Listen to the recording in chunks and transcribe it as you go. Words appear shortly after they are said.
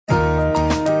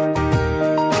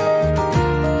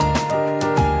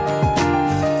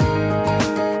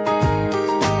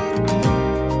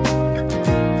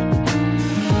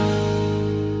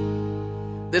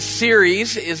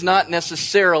series is not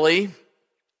necessarily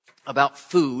about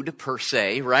food per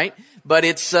se, right? But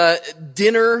it's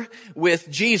dinner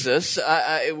with Jesus.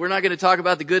 We're not going to talk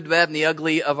about the good, the bad, and the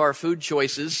ugly of our food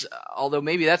choices, although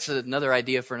maybe that's another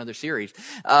idea for another series.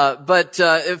 But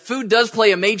food does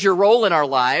play a major role in our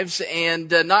lives,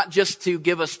 and not just to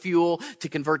give us fuel, to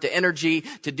convert to energy,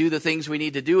 to do the things we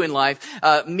need to do in life.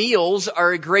 Meals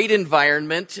are a great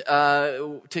environment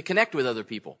to connect with other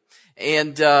people.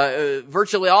 And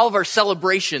virtually all of our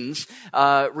celebrations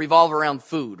revolve around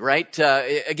food, right?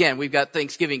 Again, we've got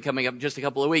Thanksgiving coming up in just a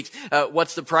couple of weeks.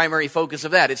 What's the primary focus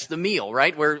of that? It's the meal,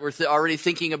 right? We're already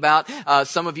thinking about.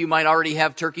 Some of you might already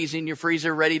have turkeys in your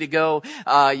freezer ready to go.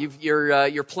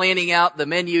 You're planning out the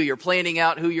menu. You're planning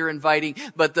out who you're inviting.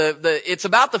 But it's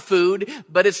about the food,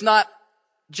 but it's not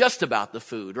just about the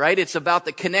food, right? It's about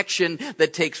the connection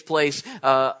that takes place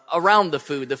around the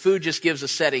food. The food just gives a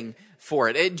setting for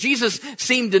it. Jesus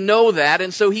seemed to know that,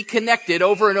 and so he connected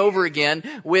over and over again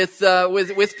with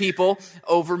people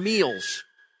over meals.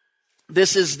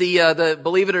 This is the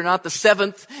believe it or not, the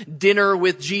seventh dinner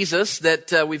with Jesus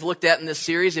that we've looked at in this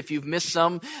series. If you've missed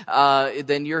some,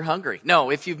 then you're hungry.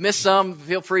 No, if you've missed some,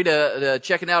 feel free to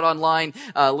check it out online.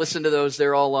 Listen to those;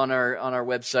 they're all on our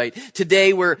website.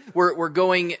 Today, we're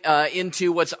going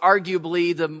into what's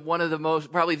arguably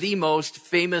probably the most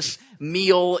famous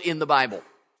meal in the Bible.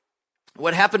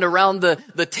 What happened around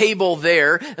the table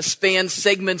there spans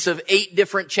segments of 8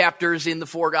 different chapters in the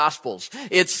 4 Gospels.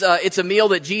 It's a meal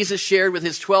that Jesus shared with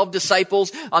his 12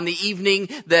 disciples on the evening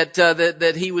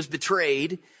that he was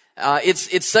betrayed.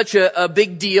 It's such a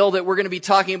big deal that we're going to be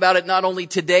talking about it not only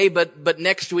today, but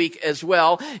next week as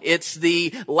well. It's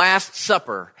the Last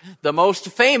Supper, the most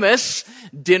famous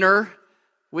dinner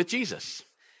with Jesus.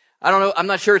 I don't know, I'm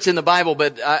not sure it's in the Bible,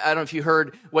 but I don't know if you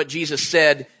heard what Jesus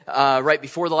said right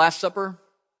before the Last Supper.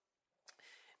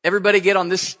 Everybody get on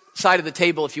this side of the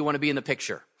table if you want to be in the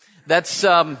picture. That's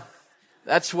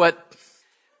what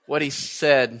he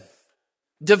said.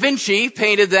 Da Vinci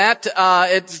painted that.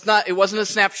 It wasn't a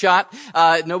snapshot.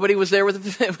 Nobody was there with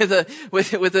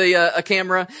a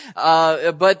camera.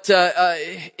 But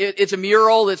it's a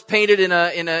mural that's painted in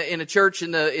a church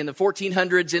in the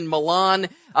 1400s in Milan.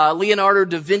 Leonardo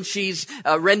da Vinci's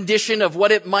rendition of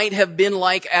what it might have been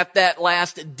like at that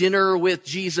last dinner with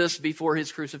Jesus before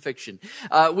his crucifixion.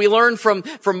 We learn from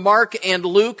Mark and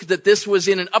Luke that this was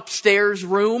in an upstairs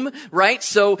room, right?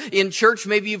 So in church,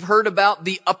 maybe you've heard about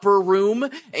the upper room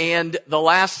and the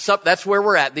Last Supper. That's where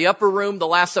we're at. The upper room, the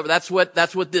Last Supper. That's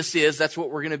what this is. That's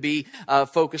what we're going to be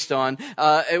focused on.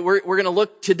 We're going to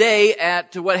look today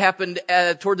at what happened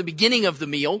toward the beginning of the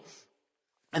meal.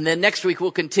 And then next week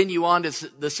we'll continue on to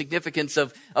the significance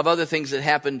of other things that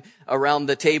happened around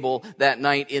the table that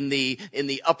night in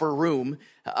the upper room.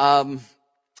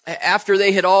 After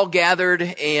they had all gathered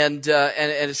and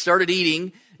started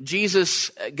eating,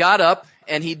 Jesus got up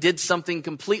and he did something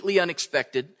completely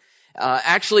unexpected,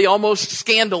 actually almost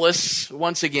scandalous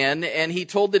once again, and he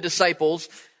told the disciples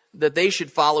that they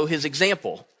should follow his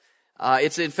example.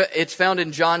 It's found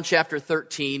in John chapter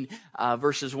 13,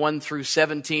 verses 1 through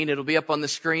 17. It'll be up on the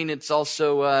screen. It's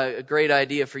also a great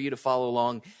idea for you to follow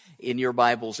along in your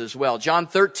Bibles as well. John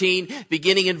 13,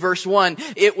 beginning in verse 1.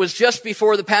 It was just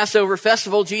before the Passover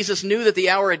festival. Jesus knew that the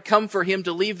hour had come for him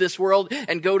to leave this world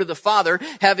and go to the Father.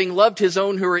 Having loved his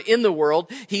own who were in the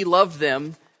world, he loved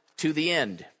them to the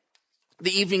end.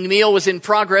 The evening meal was in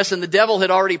progress, and the devil had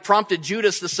already prompted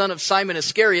Judas, the son of Simon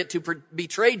Iscariot, to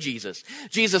betray Jesus.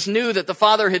 Jesus knew that the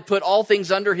Father had put all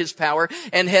things under his power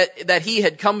and that he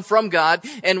had come from God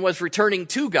and was returning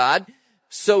to God.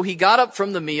 So he got up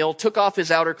from the meal, took off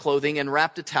his outer clothing, and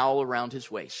wrapped a towel around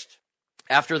his waist.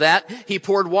 After that, he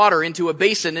poured water into a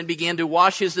basin and began to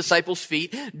wash his disciples'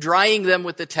 feet, drying them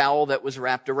with the towel that was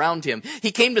wrapped around him.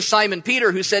 He came to Simon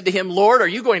Peter, who said to him, "Lord, are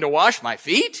you going to wash my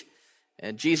feet?"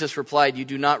 And Jesus replied, "You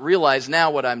do not realize now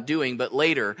what I'm doing, but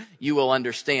later you will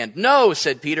understand." "No,"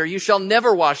 said Peter, "you shall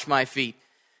never wash my feet."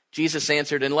 Jesus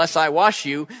answered, "Unless I wash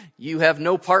you, you have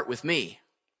no part with me."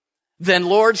 "Then,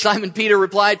 Lord," Simon Peter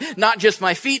replied, "not just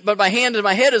my feet, but my hand and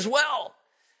my head as well."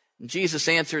 And Jesus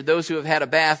answered, "Those who have had a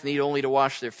bath need only to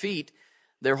wash their feet.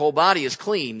 Their whole body is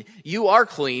clean. You are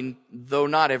clean, though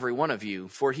not every one of you."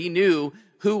 For he knew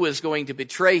who was going to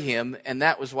betray him, and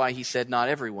that was why he said not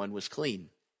everyone was clean.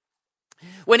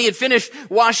 When he had finished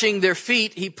washing their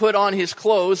feet, he put on his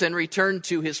clothes and returned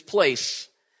to his place.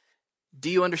 "Do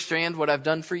you understand what I've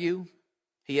done for you?"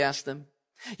 he asked them.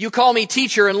 "You call me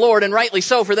teacher and Lord, and rightly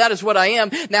so, for that is what I am.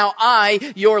 Now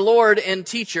I, your Lord and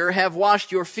teacher, have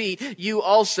washed your feet. You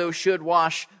also should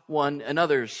wash one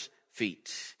another's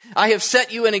feet. I have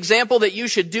set you an example that you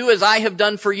should do as I have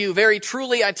done for you. Very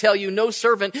truly, I tell you, no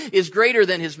servant is greater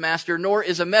than his master, nor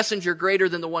is a messenger greater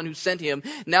than the one who sent him.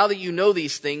 Now that you know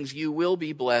these things, you will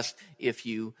be blessed if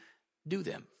you do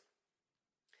them.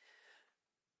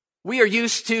 We are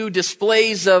used to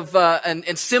displays of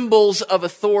and symbols of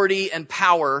authority and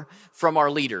power from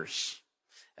our leaders.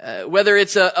 Whether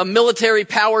it's a military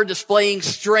power displaying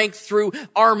strength through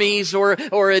armies,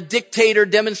 or a dictator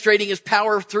demonstrating his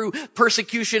power through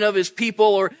persecution of his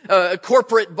people, or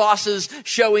corporate bosses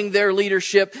showing their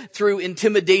leadership through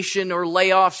intimidation or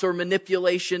layoffs or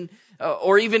manipulation,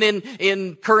 or even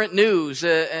in current news,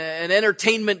 an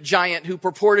entertainment giant who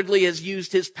purportedly has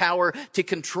used his power to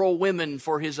control women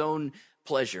for his own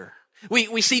pleasure.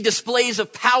 We see displays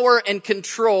of power and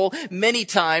control many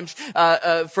times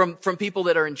from people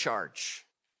that are in charge.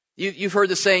 You've heard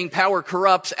the saying, power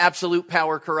corrupts, absolute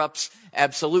power corrupts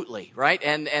absolutely, right?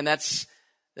 And that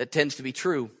tends to be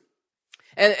true.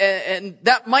 And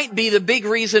that might be the big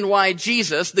reason why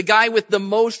Jesus, the guy with the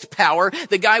most power,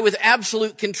 the guy with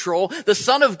absolute control, the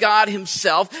Son of God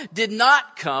himself, did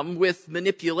not come with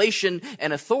manipulation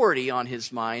and authority on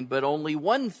his mind, but only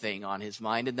one thing on his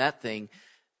mind, and that thing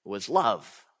was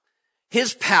love.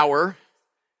 His power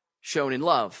shown in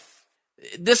love.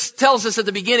 This tells us at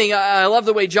the beginning, I love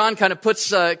the way John kind of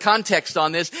puts context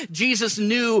on this. Jesus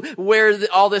knew where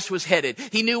all this was headed.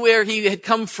 He knew where he had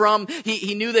come from.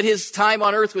 He knew that his time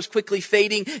on earth was quickly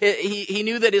fading. He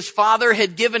knew that his Father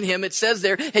had given him, it says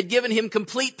there, had given him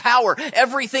complete power.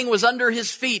 Everything was under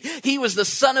his feet. He was the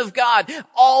Son of God.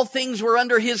 All things were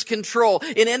under his control.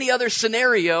 In any other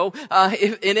scenario,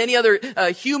 in any other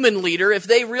human leader, if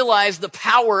they realized the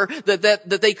power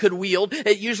that they could wield,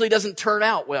 it usually doesn't turn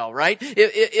out well, right?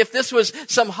 If this was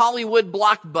some Hollywood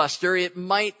blockbuster, it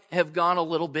might have gone a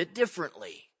little bit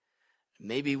differently.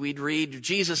 Maybe we'd read,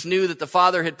 Jesus knew that the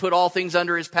Father had put all things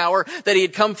under his power, that he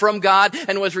had come from God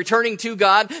and was returning to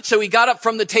God. So he got up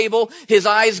from the table, his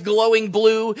eyes glowing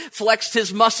blue, flexed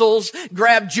his muscles,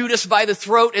 grabbed Judas by the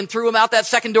throat and threw him out that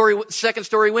second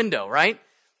story window, right?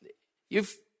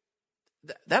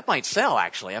 That might sell,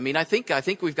 actually. I mean, I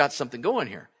think we've got something going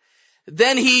here.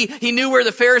 Then he knew where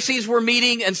the Pharisees were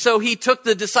meeting, and so he took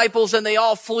the disciples and they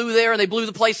all flew there and they blew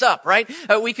the place up, right?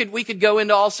 We could go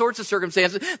into all sorts of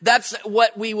circumstances. That's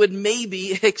what we would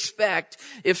maybe expect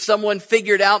if someone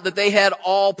figured out that they had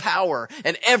all power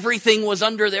and everything was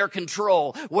under their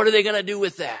control. What are they going to do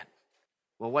with that?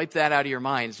 Well, wipe that out of your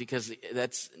minds, because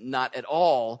that's not at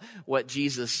all what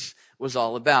Jesus was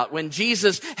all about. When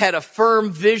Jesus had a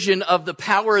firm vision of the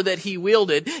power that he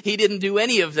wielded, he didn't do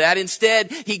any of that.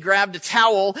 Instead, he grabbed a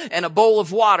towel and a bowl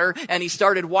of water and he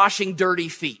started washing dirty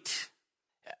feet.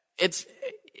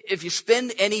 If you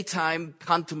spend any time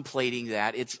contemplating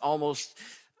that, it's almost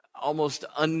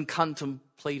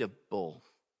uncontemplatable.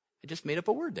 I just made up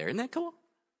a word there. Isn't that cool?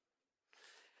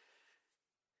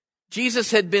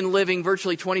 Jesus had been living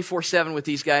virtually 24/7 with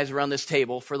these guys around this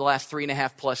table for the last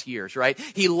 3.5+ years, right?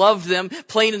 He loved them,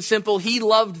 plain and simple. He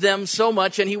loved them so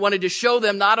much, and he wanted to show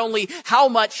them not only how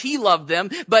much he loved them,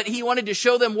 but he wanted to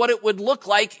show them what it would look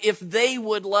like if they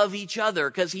would love each other,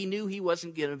 because he knew he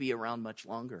wasn't going to be around much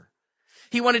longer.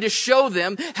 He wanted to show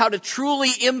them how to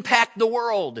truly impact the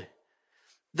world.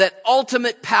 That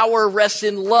ultimate power rests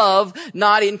in love,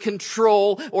 not in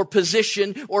control or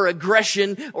position or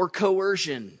aggression or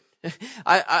coercion.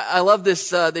 I love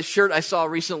this shirt I saw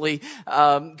recently.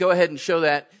 Go ahead and show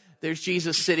that. There's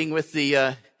Jesus sitting with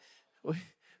the other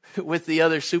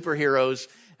superheroes,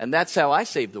 and that's how I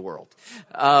save the world.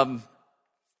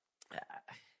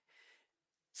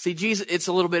 See, Jesus, it's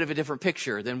a little bit of a different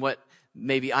picture than what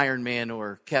maybe Iron Man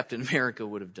or Captain America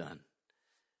would have done.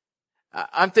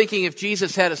 I'm thinking if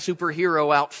Jesus had a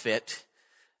superhero outfit,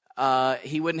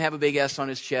 he wouldn't have a big S on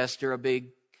his chest or a big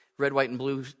red, white, and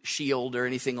blue shield or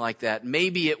anything like that.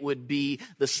 Maybe it would be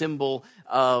the symbol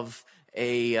of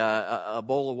a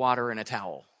bowl of water and a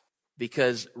towel,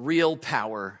 because real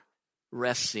power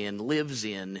lives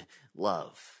in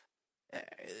love.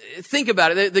 Think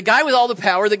about it. The guy with all the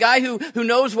power, the guy who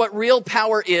knows what real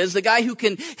power is, the guy who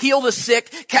can heal the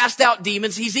sick, cast out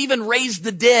demons, he's even raised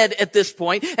the dead at this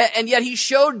point, and yet he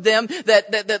showed them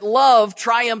that love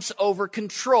triumphs over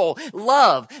control.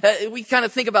 Love. We kind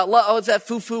of think about love, oh, it's that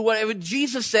foo-foo, whatever.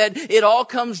 Jesus said it all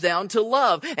comes down to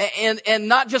love. And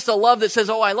not just a love that says,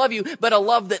 oh, I love you, but a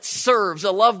love that serves,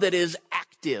 a love that is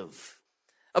active.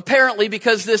 Apparently,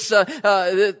 because this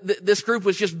group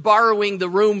was just borrowing the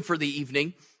room for the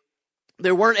evening,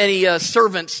 there weren't any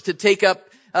servants to take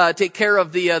care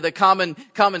of the common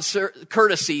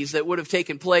courtesies that would have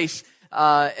taken place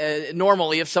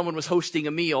normally if someone was hosting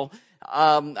a meal.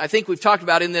 I think we've talked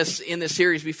about in this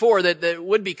series before that it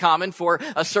would be common for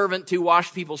a servant to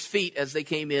wash people's feet as they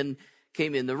came in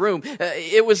the room.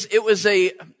 It was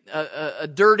a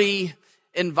dirty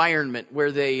environment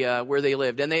where they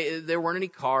lived, and there weren't any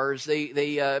cars.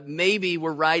 They maybe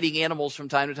were riding animals from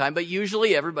time to time, but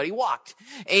usually everybody walked,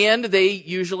 and they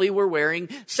usually were wearing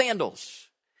sandals.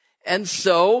 And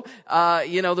so,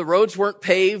 the roads weren't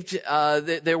paved.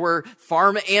 There were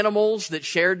farm animals that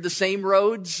shared the same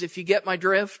roads, if you get my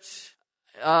drift.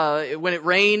 When it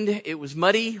rained, it was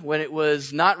muddy. When it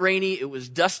was not rainy, it was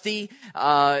dusty.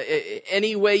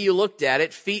 Any way you looked at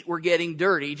it, feet were getting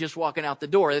dirty just walking out the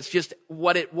door. That's just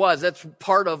what it was. That's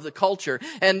part of the culture.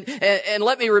 And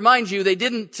let me remind you, they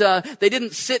didn't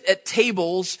sit at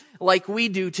tables like we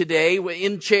do today,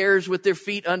 in chairs with their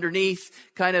feet underneath,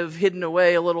 kind of hidden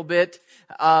away a little bit.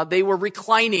 They were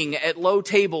reclining at low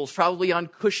tables, probably on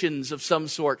cushions of some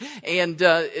sort. And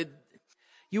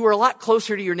you were a lot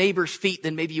closer to your neighbor's feet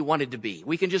than maybe you wanted to be.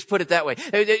 We can just put it that way.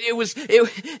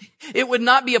 It would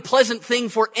not be a pleasant thing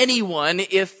for anyone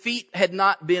if feet had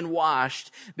not been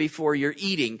washed before you're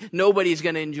eating. Nobody's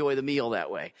going to enjoy the meal that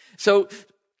way. So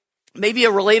maybe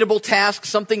a relatable task,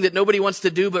 something that nobody wants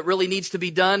to do but really needs to be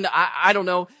done. I don't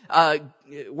know.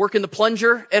 Working the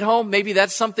plunger at home. Maybe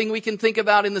that's something we can think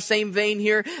about in the same vein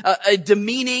here. A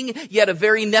demeaning yet a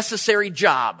very necessary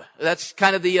job. That's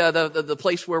kind of the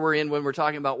place where we're in when we're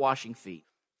talking about washing feet.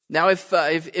 Now,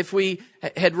 if we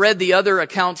had read the other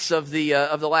accounts of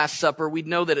the Last Supper, we'd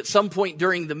know that at some point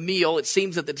during the meal, it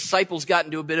seems that the disciples got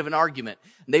into a bit of an argument.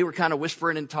 They were kind of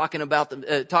whispering and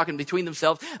talking between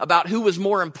themselves about who was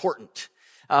more important.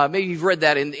 Maybe you've read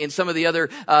that in some of the other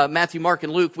Matthew, Mark,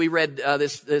 and Luke. We read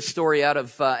this story out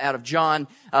of John.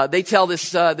 They tell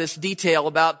this detail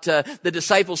about the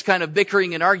disciples kind of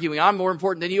bickering and arguing. I'm more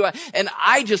important than you. And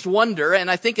I just wonder,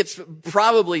 and I think it's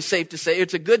probably safe to say,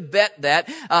 it's a good bet that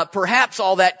perhaps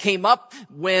all that came up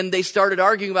when they started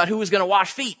arguing about who was going to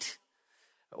wash feet.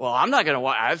 Well, I'm not going to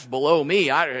wash. That's below me.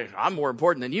 I'm more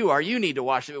important than you are. You need to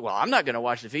wash it. Well, I'm not going to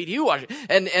wash the feet. You wash it.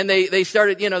 And they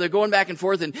started, they're going back and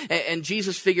forth, and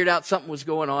Jesus figured out something was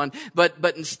going on. But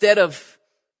instead of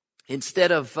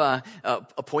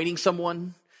appointing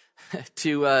someone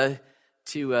to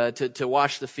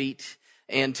wash the feet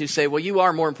and to say, well, you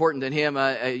are more important than him.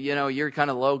 You're kind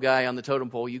of the low guy on the totem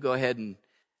pole. You go ahead. And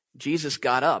Jesus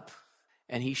got up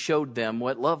and he showed them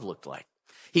what love looked like.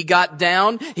 He got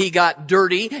down, he got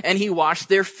dirty, and he washed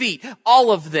their feet.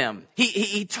 All of them.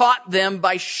 He taught them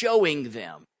by showing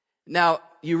them. Now,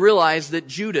 you realize that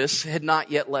Judas had not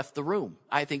yet left the room.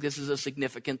 I think this is a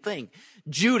significant thing.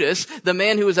 Judas, the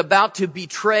man who is about to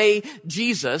betray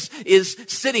Jesus, is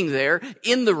sitting there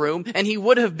in the room, and he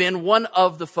would have been one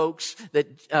of the folks that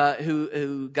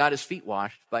who got his feet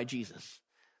washed by Jesus.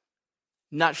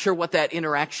 Not sure what that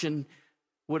interaction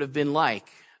would have been like.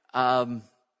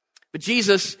 But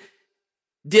Jesus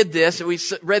did this. We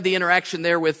read the interaction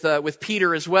there with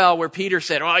Peter as well, where Peter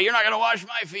said, "Well, you're not going to wash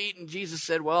my feet." And Jesus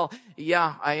said, "Well,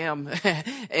 yeah, I am."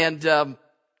 And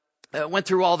went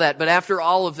through all that. But after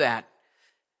all of that,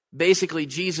 basically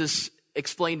Jesus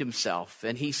explained himself.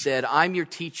 And he said, "I'm your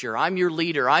teacher. I'm your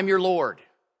leader. I'm your Lord.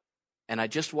 And I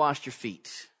just washed your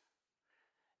feet.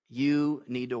 You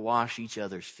need to wash each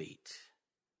other's feet."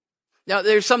 Now,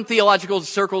 there's some theological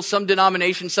circles, some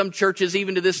denominations, some churches,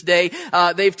 even to this day,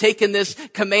 they've taken this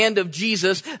command of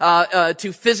Jesus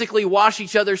to physically wash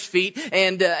each other's feet,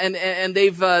 and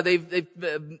they've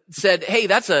said, "Hey,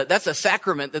 that's a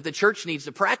sacrament that the church needs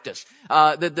to practice.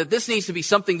 That this needs to be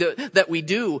something that we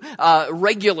do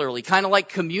regularly, kind of like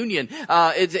communion.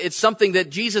 It's something that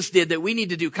Jesus did that we need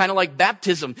to do, kind of like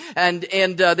baptism. And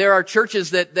there are churches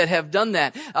that have done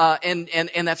that,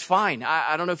 and that's fine.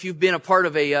 I don't know if you've been a part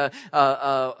of a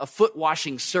foot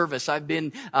washing service. I've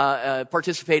been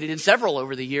participated in several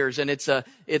over the years, and it's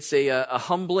a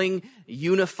humbling,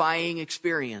 unifying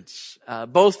experience,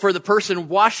 both for the person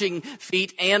washing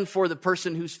feet and for the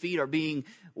person whose feet are being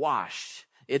washed.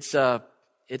 It's a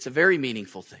very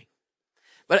meaningful thing.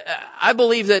 But I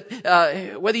believe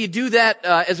that whether you do that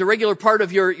as a regular part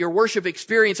of your worship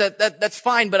experience, that's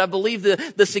fine. But I believe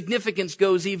the significance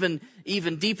goes even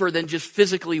deeper than just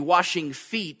physically washing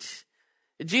feet.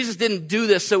 Jesus didn't do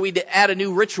this so we'd add a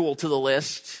new ritual to the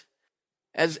list.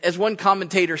 As one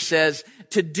commentator says,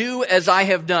 to do as I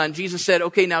have done. Jesus said,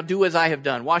 okay, now do as I have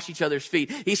done. Wash each other's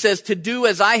feet. He says, to do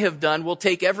as I have done will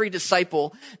take every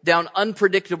disciple down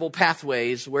unpredictable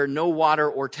pathways where no water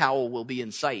or towel will be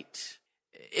in sight.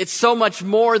 It's so much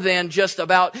more than just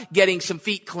about getting some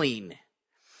feet clean.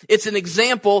 It's an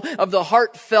example of the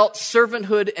heartfelt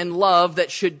servanthood and love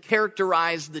that should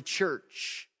characterize the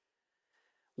church.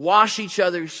 Wash each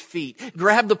other's feet.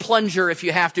 Grab the plunger if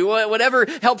you have to. Whatever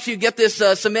helps you get this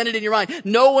cemented in your mind.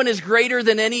 No one is greater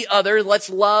than any other. Let's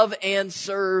love and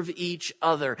serve each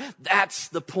other. That's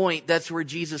the point. That's where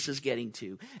Jesus is getting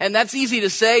to. And that's easy to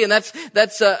say, and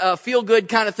that's a feel-good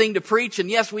kind of thing to preach. And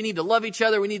yes, we need to love each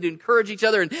other. We need to encourage each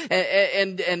other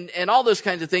and all those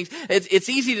kinds of things. It's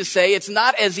easy to say. It's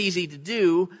not as easy to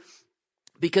do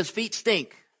because feet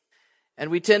stink.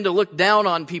 And we tend to look down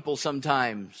on people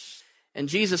sometimes. And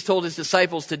Jesus told his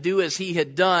disciples to do as he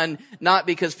had done, not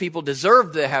because people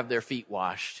deserved to have their feet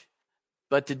washed,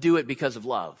 but to do it because of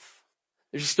love.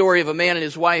 There's a story of a man and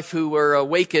his wife who were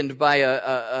awakened by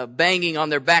a banging on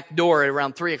their back door at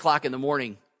around 3:00 in the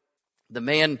morning. The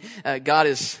man got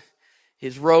his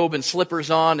robe and slippers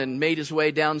on and made his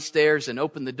way downstairs and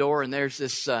opened the door, and there's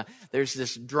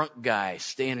this drunk guy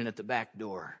standing at the back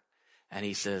door. And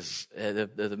he says,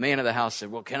 the man of the house said,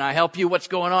 well, can I help you? What's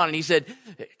going on? And he said,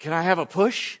 can I have a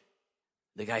push?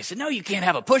 The guy said, no, you can't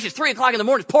have a push. It's 3:00 in the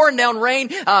morning. It's pouring down rain.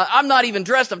 I'm not even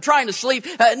dressed. I'm trying to sleep.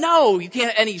 No, you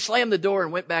can't. And he slammed the door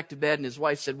and went back to bed. And his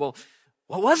wife said, well,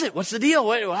 what was it? What's the deal?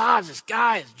 It's this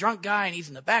guy, this drunk guy, and he's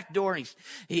in the back door, and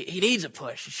he needs a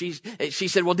push. She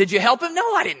said, well, did you help him?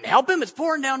 No, I didn't help him. It's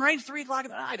pouring down rain. It's 3:00.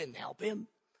 I didn't help him.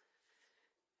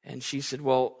 And she said,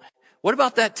 well, what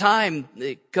about that time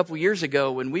a couple years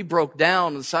ago when we broke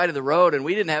down on the side of the road and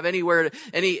we didn't have any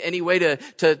way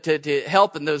to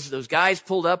help, and those guys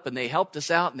pulled up and they helped us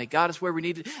out and they got us where we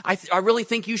needed. I really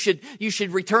think you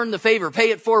should return the favor, pay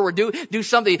it forward, do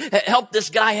something, help this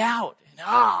guy out. And,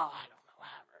 I don't know.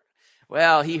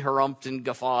 Well, he harumphed and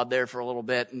guffawed there for a little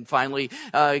bit and finally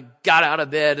got out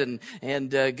of bed and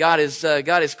got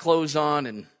his clothes on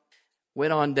and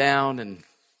went on down and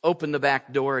opened the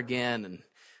back door again and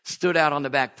stood out on the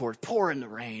back porch, pouring the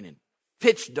rain and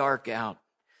pitch dark out.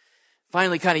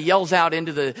 Finally kind of yells out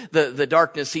into the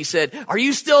darkness. He said, are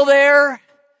you still there?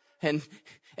 And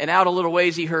out a little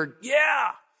ways he heard, yeah.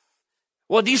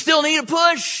 Well, do you still need a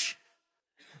push?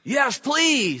 Yes,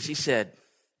 please, he said.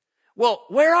 Well,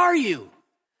 where are you?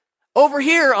 Over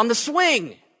here on the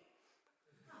swing.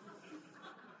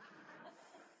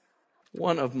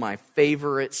 One of my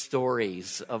favorite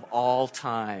stories of all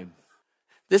time.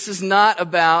 This is not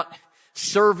about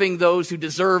serving those who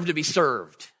deserve to be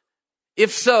served.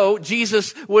 If so,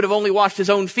 Jesus would have only washed his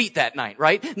own feet that night,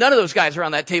 right? None of those guys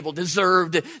around that table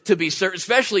deserved to be served,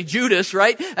 especially Judas,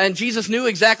 right? And Jesus knew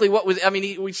exactly we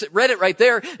read it right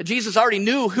there. Jesus already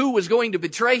knew who was going to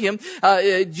betray him,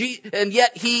 and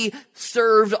yet he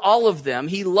served all of them.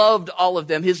 He loved all of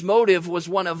them. His motive was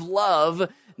one of love,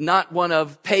 not one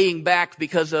of paying back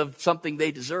because of something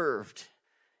they deserved.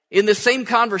 In the same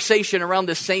conversation around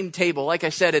this same table, like I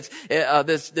said,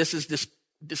 this is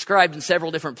described in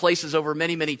several different places over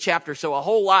many, many chapters, so a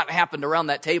whole lot happened around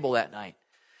that table that night.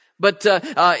 But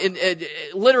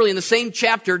literally in the same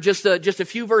chapter, just a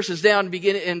few verses down,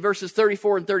 beginning in verses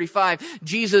 34 and 35,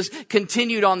 Jesus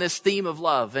continued on this theme of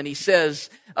love, and he says,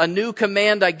 "A new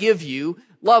command I give you,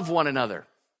 love one another.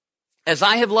 As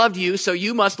I have loved you, so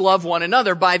you must love one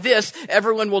another. By this,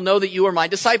 everyone will know that you are my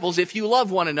disciples if you love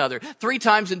one another." 3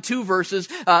 times in 2 verses,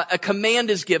 a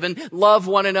command is given, love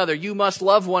one another. You must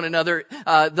love one another.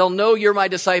 They'll know you're my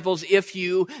disciples if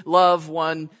you love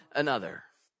one another.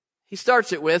 He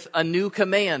starts it with, "A new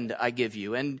command I give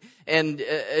you." And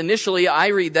initially I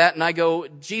read that and I go,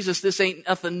 Jesus, this ain't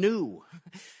nothing new.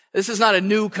 This is not a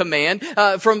new command.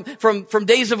 From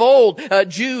days of old,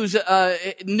 Jews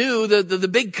knew the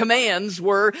big commands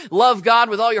were love God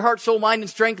with all your heart, soul, mind, and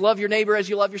strength. Love your neighbor as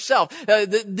you love yourself.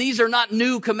 These are not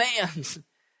new commands.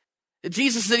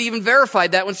 Jesus had even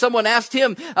verified that when someone asked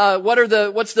him,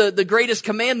 what's the greatest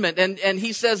commandment? And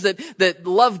he says that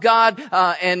love God,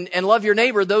 and love your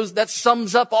neighbor, that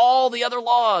sums up all the other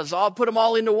laws. I'll put them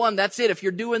all into one. That's it. If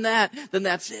you're doing that, then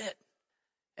that's it.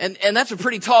 And that's a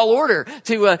pretty tall order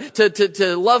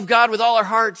to love God with all our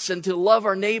hearts and to love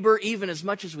our neighbor even as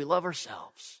much as we love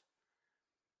ourselves.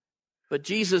 But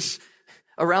Jesus,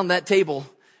 around that table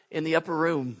in the upper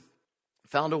room,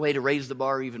 found a way to raise the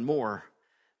bar even more,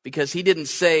 because he didn't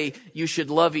say you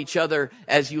should love each other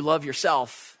as you love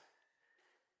yourself.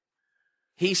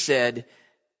 He said,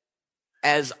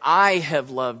 as I have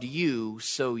loved you,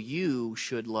 so you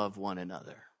should love one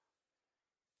another.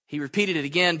 He repeated it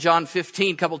again, John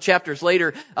 15, a couple chapters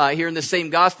later, here in the same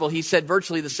gospel. He said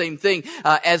virtually the same thing.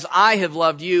 As I have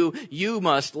loved you, you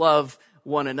must love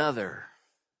one another.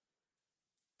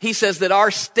 He says that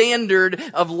our standard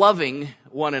of loving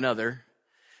one another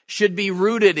should be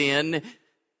rooted in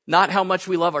not how much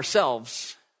we love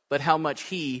ourselves, but how much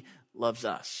he loves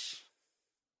us.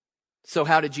 So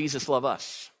how did Jesus love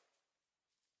us?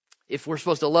 If we're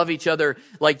supposed to love each other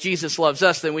like Jesus loves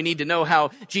us, then we need to know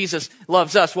how Jesus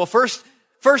loves us. Well, first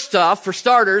off, for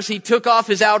starters, he took off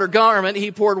his outer garment,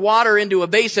 he poured water into a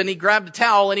basin, he grabbed a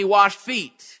towel, and he washed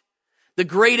feet. The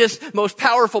greatest, most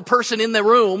powerful person in the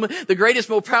room, the greatest,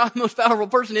 most powerful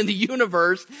person in the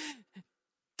universe,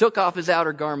 took off his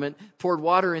outer garment, poured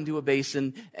water into a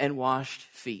basin, and washed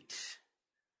feet.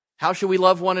 How should we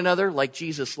love one another? Like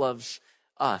Jesus loves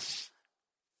us.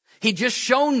 He just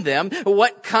shown them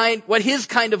what his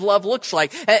kind of love looks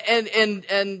like.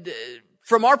 And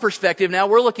from our perspective now,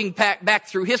 we're looking back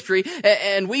through history,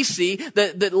 and we see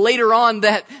that later on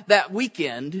that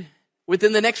weekend,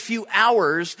 within the next few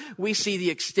hours, we see the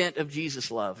extent of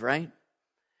Jesus' love, right?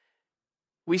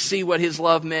 We see what his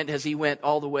love meant as he went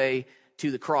all the way to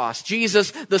the cross.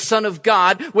 Jesus, the Son of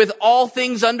God, with all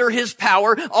things under his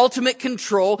power, ultimate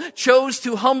control, chose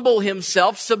to humble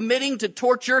himself, submitting to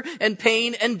torture and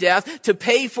pain and death, to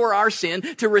pay for our sin,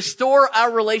 to restore our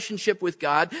relationship with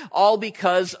God, all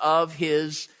because of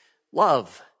his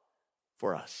love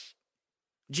for us.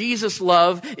 Jesus'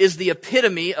 love is the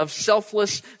epitome of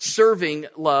selfless, serving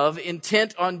love,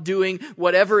 intent on doing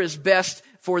whatever is best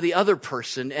for the other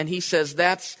person. And he says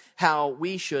that's how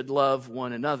we should love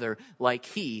one another, like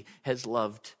he has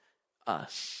loved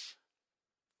us.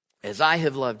 As I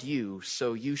have loved you,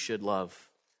 so you should love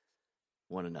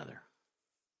one another.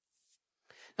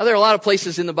 Now, there are a lot of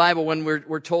places in the Bible when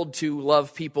we're told to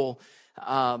love people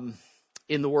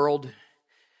in the world,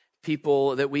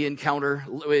 people that we encounter.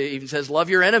 It even says, love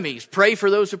your enemies, pray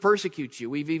for those who persecute you.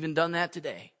 We've even done that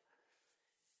today.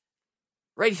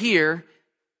 Right here,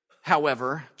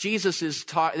 however, Jesus is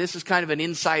this is kind of an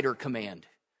insider command.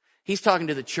 He's talking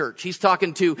to the church. He's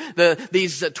talking to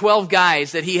these 12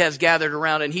 guys that he has gathered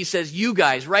around, and he says, you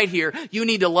guys right here, you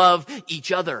need to love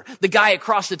each other. The guy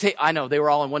across the table, I know they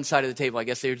were all on one side of the table. I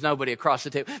guess there's nobody across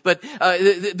the table, but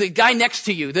the guy next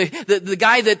to you, the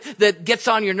guy that gets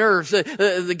on your nerves,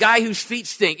 the guy whose feet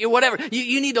stink, whatever.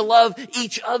 You need to love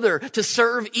each other, to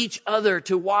serve each other,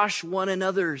 to wash one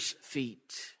another's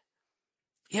feet.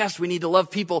 Yes, we need to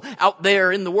love people out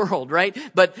there in the world, right?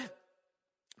 But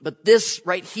this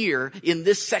right here, in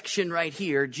this section right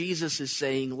here, Jesus is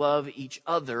saying, love each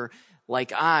other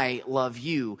like I love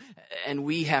you. And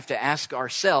we have to ask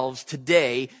ourselves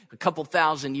today, a couple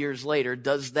thousand years later,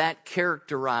 does that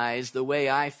characterize the way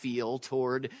I feel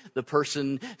toward the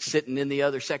person sitting in the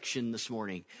other section this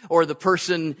morning? Or the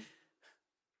person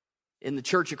in the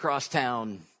church across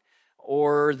town?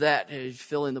 Or that,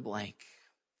 fill in the blank.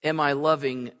 Am I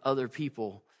loving other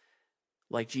people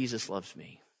like Jesus loves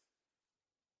me?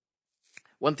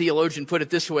 One theologian put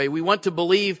it this way: we want to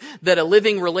believe that a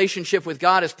living relationship with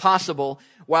God is possible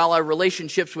while our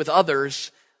relationships with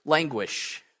others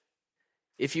languish.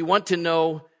 If you want to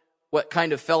know what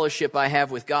kind of fellowship I have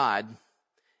with God,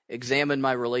 examine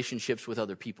my relationships with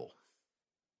other people.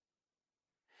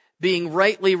 Being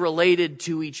rightly related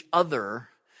to each other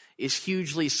is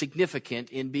hugely significant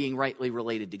in being rightly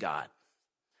related to God.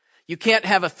 You can't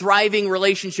have a thriving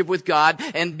relationship with God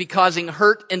and be causing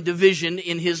hurt and division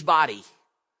in his body.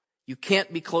 You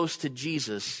can't be close to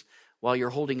Jesus while you're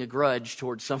holding a grudge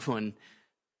towards someone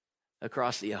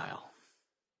across the aisle.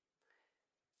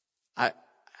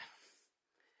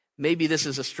 Maybe this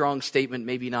is a strong statement,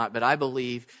 maybe not, but I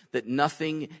believe that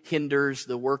nothing hinders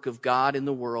the work of God in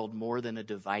the world more than a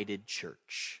divided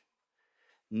church.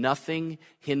 Nothing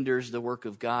hinders the work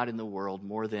of God in the world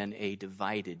more than a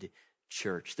divided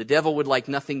church. The devil would like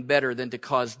nothing better than to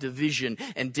cause division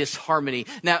and disharmony.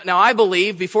 Now I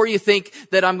believe, before you think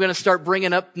that I'm going to start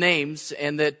bringing up names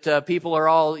and that people are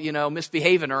all,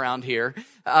 misbehaving around here,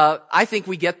 I think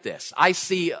we get this. I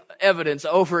see evidence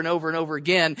over and over and over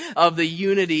again of the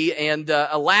unity and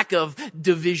a lack of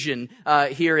division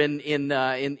here in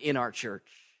our church.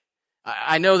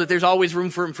 I know that there's always room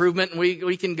for improvement, and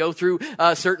we can go through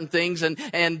certain things,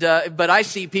 but I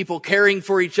see people caring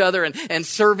for each other and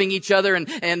serving each other,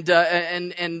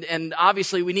 and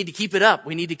obviously we need to keep it up.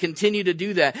 We need to continue to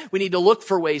do that. We need to look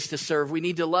for ways to serve. We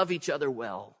need to love each other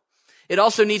well. It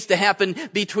also needs to happen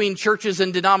between churches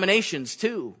and denominations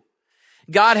too.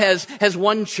 God has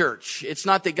one church. It's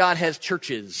not that God has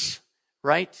churches,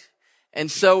 right? And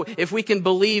so if we can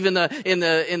believe in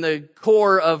the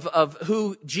core of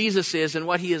who Jesus is and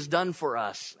what he has done for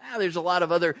us, there's a lot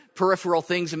of other peripheral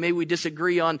things, and maybe we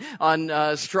disagree on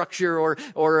structure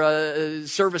or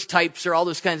service types or all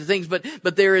those kinds of things,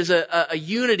 but there is a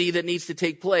unity that needs to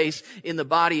take place in the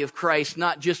body of Christ,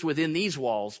 not just within these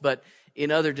walls, but in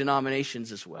other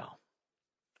denominations as well.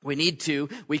 We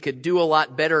could do a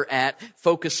lot better at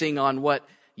focusing on what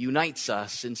unites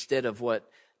us instead of what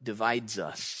divides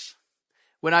us.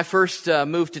 When I first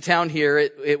moved to town here,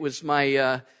 it was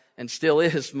my and still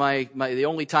is the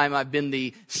only time I've been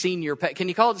the senior. Can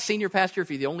you call it the senior pastor if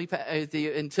you're the only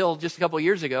until just a couple of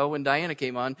years ago when Diana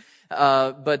came on?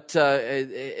 But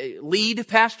lead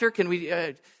pastor? Can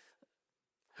we?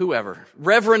 Whoever,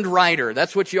 Reverend Ryder.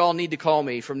 That's what you all need to call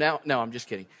me from now. No, I'm just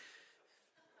kidding.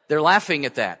 They're laughing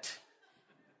at that.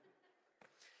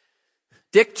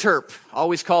 Dick Turp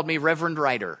always called me Reverend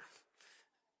Ryder,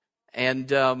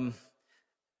 and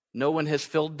no one has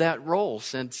filled that role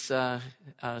since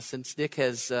Dick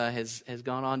has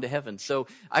gone on to heaven. So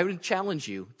I would challenge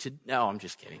you to. No, I'm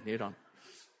just kidding. You don't.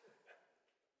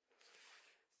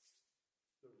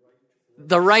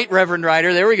 The right Reverend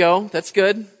Ryder. There we go. That's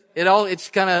good. It's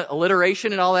kind of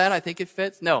alliteration and all that. I think it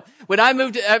fits. No. When I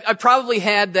moved, I probably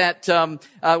had that,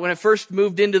 when I first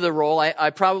moved into the role, I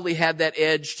probably had that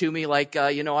edge to me, like,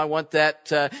 I want that,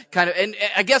 kind of, and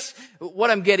I guess what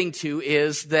I'm getting to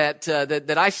is that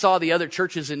I saw the other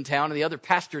churches in town and the other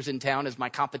pastors in town as my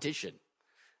competition,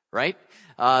 right?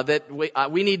 That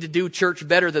we need to do church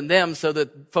better than them so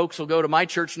that folks will go to my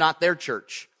church, not their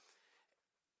church.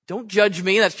 Don't judge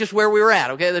me. That's just where we were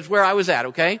at, okay? That's where I was at,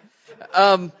 okay?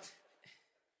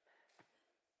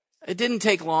 It didn't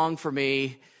take long for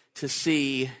me to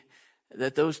see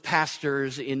that those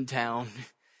pastors in town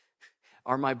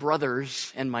are my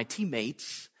brothers and my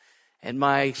teammates and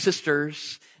my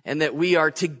sisters, and that we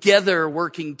are together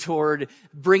working toward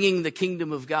bringing the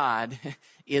kingdom of God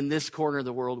in this corner of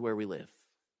the world where we live.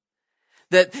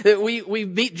 That we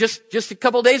meet just a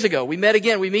couple of days ago. We met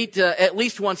again. We meet at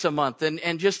least once a month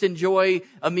and just enjoy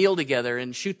a meal together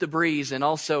and shoot the breeze and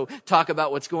also talk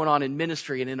about what's going on in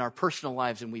ministry and in our personal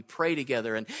lives, and we pray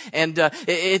together. And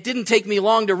it didn't take me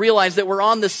long to realize that we're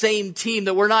on the same team,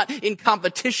 that we're not in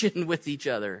competition with each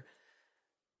other.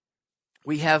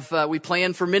 We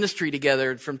plan for ministry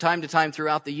together from time to time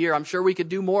throughout the year. I'm sure we could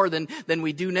do more than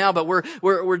we do now, but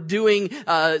we're doing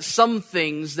some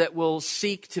things that will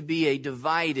seek to be a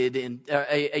divided and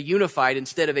a unified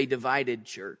instead of a divided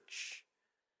church.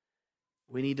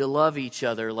 We need to love each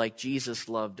other like Jesus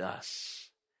loved us,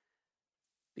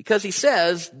 because he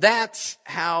says that's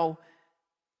how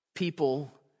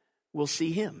people will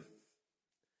see him.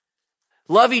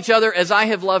 Love each other as I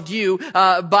have loved you.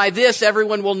 By this,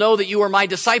 everyone will know that you are my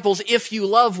disciples if you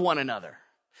love one another.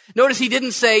 Notice he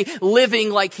didn't say living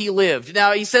like he lived.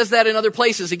 Now, he says that in other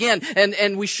places again,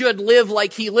 and we should live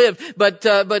like he lived. But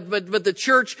the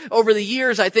church over the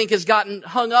years, I think, has gotten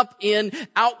hung up in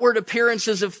outward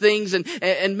appearances of things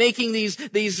and making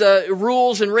these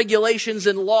rules and regulations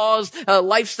and laws,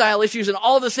 lifestyle issues, and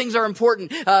all of those things are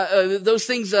important. Those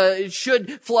things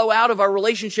should flow out of our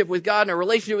relationship with God and our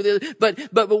relationship with others.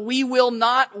 But we will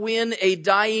not win a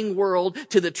dying world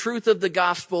to the truth of the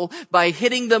gospel by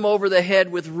hitting them over the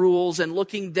head with rules and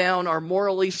looking down our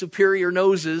morally superior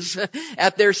noses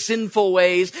at their sinful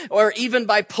ways, or even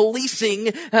by policing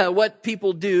what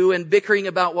people do and bickering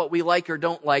about what we like or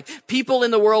don't like. People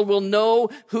in the world will know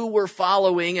who we're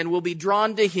following and will be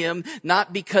drawn to him,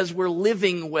 not because we're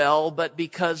living well, but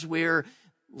because we're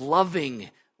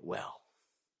loving well.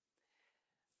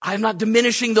 I'm not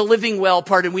diminishing the living well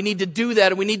part, and we need to do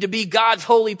that, and we need to be God's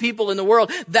holy people in the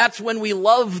world. That's when we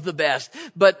love the best.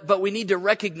 But we need to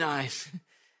recognize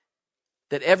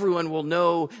that everyone will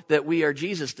know that we are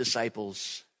Jesus'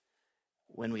 disciples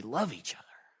when we love each other.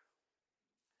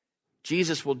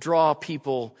 Jesus will draw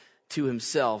people to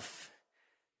himself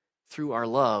through our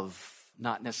love,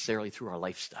 not necessarily through our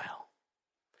lifestyle.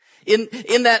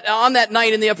 On that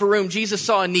night in the upper room, Jesus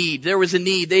saw a need. There was a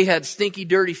need. They had stinky,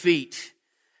 dirty feet,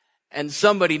 and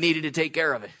somebody needed to take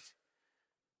care of it.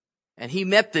 And he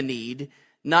met the need,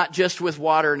 not just with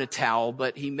water and a towel,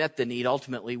 but he met the need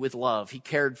ultimately with love. He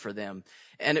cared for them.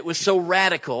 And it was so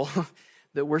radical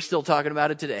that we're still talking about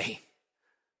it today.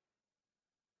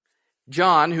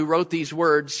 John, who wrote these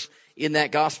words in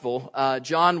that gospel,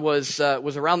 John was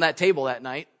around that table that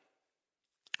night.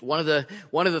 One of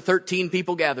the 13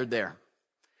 people gathered there.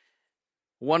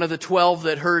 One of the 12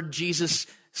 that heard Jesus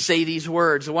say these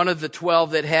words. One of the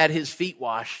 12 that had his feet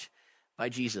washed by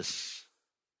Jesus.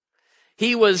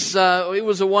 He was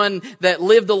the one that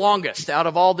lived the longest out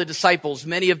of all the disciples.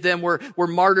 Many of them were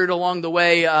martyred along the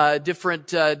way. Different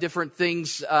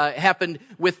things happened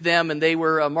with them, and they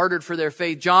were martyred for their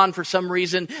faith. John, for some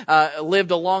reason,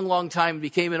 lived a long, long time and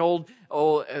became an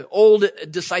old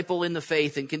disciple in the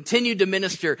faith and continued to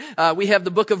minister. We have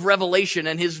the book of Revelation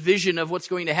and his vision of what's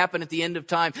going to happen at the end of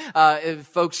time.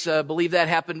 Folks believe that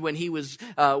happened when he was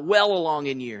well along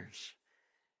in years.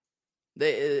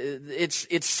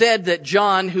 It's said that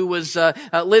John, who was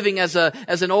living as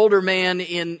an older man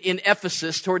in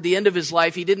Ephesus toward the end of his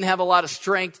life, he didn't have a lot of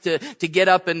strength to get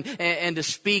up and to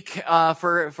speak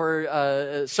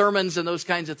for sermons and those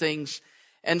kinds of things.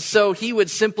 And so he would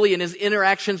simply, in his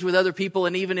interactions with other people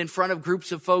and even in front of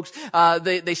groups of folks,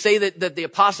 they say that the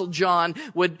Apostle John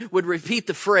would repeat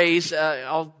the phrase,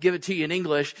 I'll give it to you in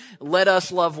English, "Let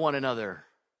us love one another.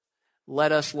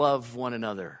 Let us love one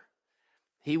another."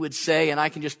 He would say, and I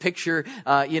can just picture,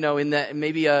 in that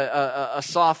maybe a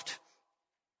soft,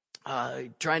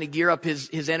 trying to gear up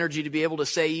his energy to be able to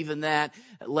say even that,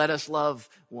 "Let us love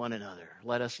one another.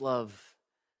 Let us love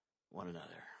one another."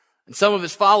 And some of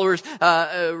his followers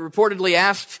reportedly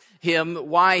asked him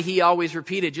why he always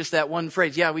repeated just that one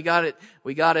phrase. "Yeah, we got it.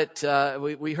 We got it.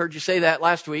 We heard you say that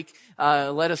last week.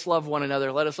 Let us love one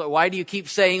another. Why do you keep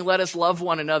saying, let us love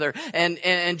one another?"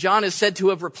 And John is said to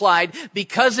have replied,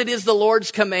 "Because it is the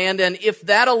Lord's command, and if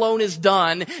that alone is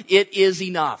done, it is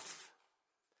enough."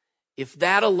 If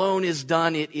that alone is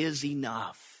done, it is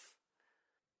enough.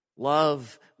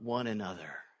 Love one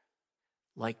another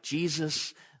like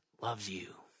Jesus loves you.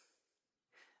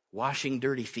 Washing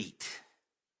dirty feet.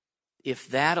 If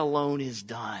that alone is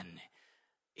done,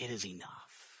 it is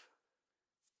enough.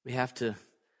 We have to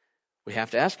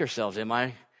ask ourselves, am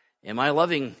I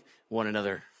loving one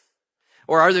another?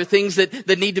 Or are there things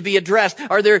that need to be addressed?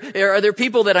 Are there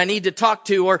people that I need to talk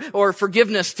to, or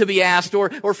forgiveness to be asked,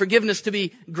 or forgiveness to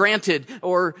be granted,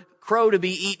 or crow to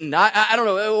be eaten? I don't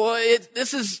know.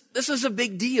 This is a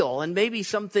big deal, and maybe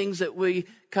some things that we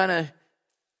kind of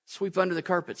sweep under the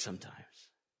carpet sometimes.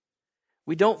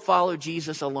 We don't follow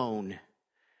Jesus alone.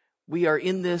 We are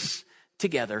in this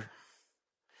together.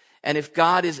 And if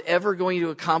God is ever going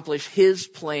to accomplish his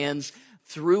plans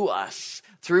through us,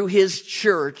 through his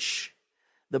church,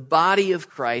 the body of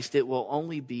Christ, it will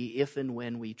only be if and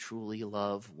when we truly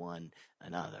love one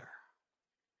another.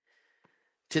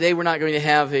 Today we're not going to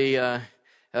have a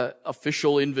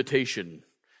official invitation.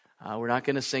 We're not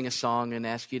going to sing a song and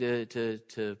ask you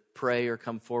to pray or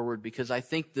come forward, because I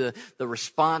think the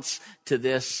response to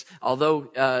this, although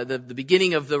the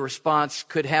beginning of the response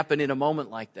could happen in a moment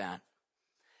like that,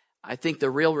 I think the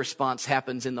real response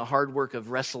happens in the hard work of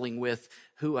wrestling with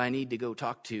who I need to go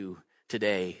talk to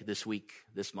today, this week,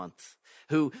 this month.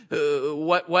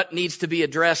 What needs to be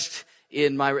addressed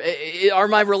are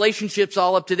my relationships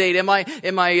all up to date? Am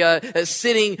I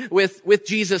sitting with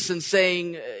Jesus and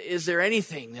saying, is there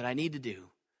anything that I need to do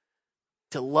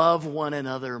to love one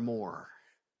another more?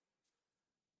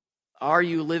 Are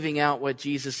you living out what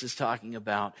Jesus is talking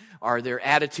about? Are there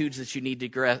attitudes that you need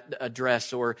to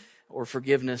address, or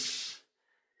forgiveness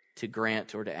to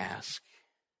grant or to ask?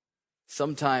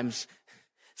 Sometimes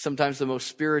the most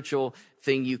spiritual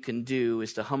thing you can do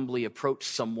is to humbly approach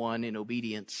someone in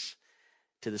obedience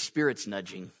to the Spirit's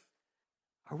nudging.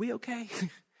 Are we okay?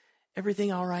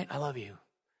 Everything all right? I love you.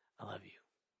 I love you.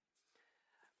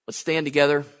 Let's stand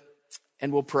together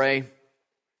and we'll pray.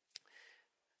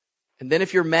 And then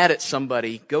if you're mad at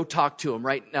somebody, go talk to them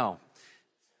right now.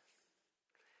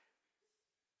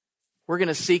 We're going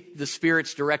to seek the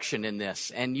Spirit's direction in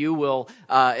this, and you will,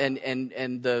 and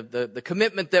the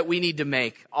commitment that we need to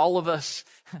make, all of us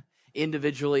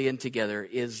individually and together,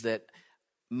 is that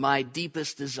my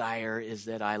deepest desire is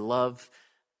that I love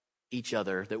each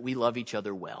other, that we love each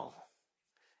other well.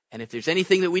 And if there's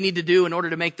anything that we need to do in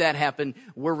order to make that happen,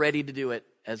 we're ready to do it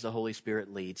as the Holy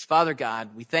Spirit leads. Father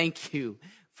God, we thank you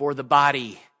for the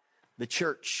body, the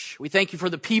church. We thank you for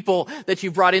the people that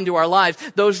you've brought into our lives.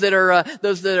 Those that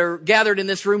are gathered in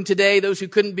this room today, those who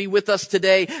couldn't be with us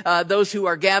today, those who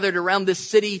are gathered around this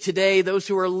city today, those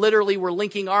who we're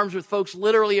linking arms with folks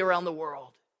literally around the world.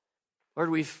 Lord,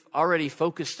 we've already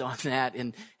focused on that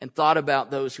and thought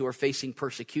about those who are facing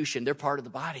persecution. They're part of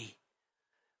the body.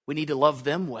 We need to love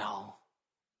them well.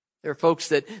 There are folks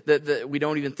that we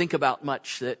don't even think about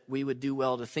much that we would do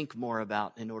well to think more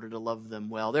about in order to love them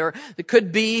well. There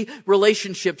could be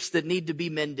relationships that need to be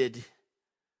mended.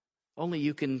 Only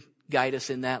you can guide us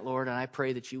in that, Lord, and I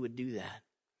pray that you would do that.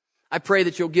 I pray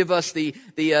that you'll give us the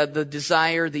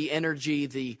desire, the energy,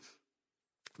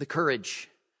 the courage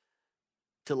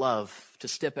to love, to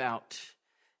step out,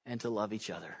 and to love each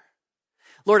other.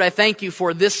 Lord, I thank you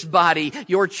for this body,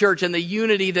 your church, and the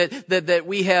unity that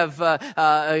we have,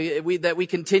 that we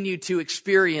continue to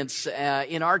experience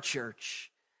in our church.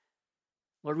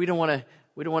 Lord, we don't want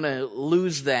to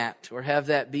lose that or have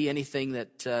that be anything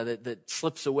that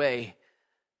slips away.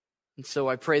 And so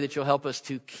I pray that you'll help us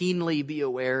to keenly be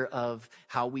aware of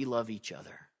how we love each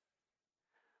other.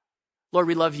 Lord,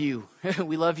 we love you.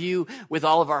 We love you with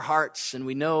all of our hearts, and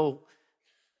we know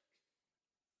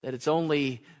that it's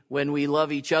only when we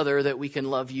love each other that we can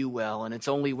love you well, and it's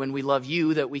only when we love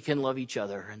you that we can love each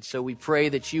other. And so we pray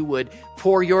that you would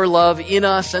pour your love in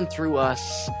us and through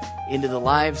us into the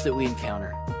lives that we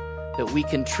encounter, that we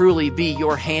can truly be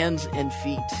your hands and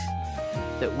feet,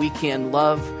 that we can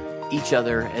love each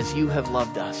other as you have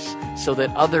loved us, so that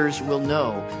others will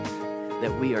know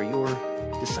that we are your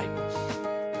disciples.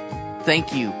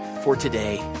 Thank you for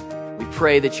today. We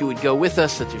pray that you would go with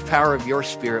us, that the power of your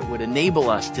Spirit would enable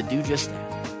us to do just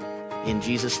that. In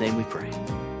Jesus' name we pray.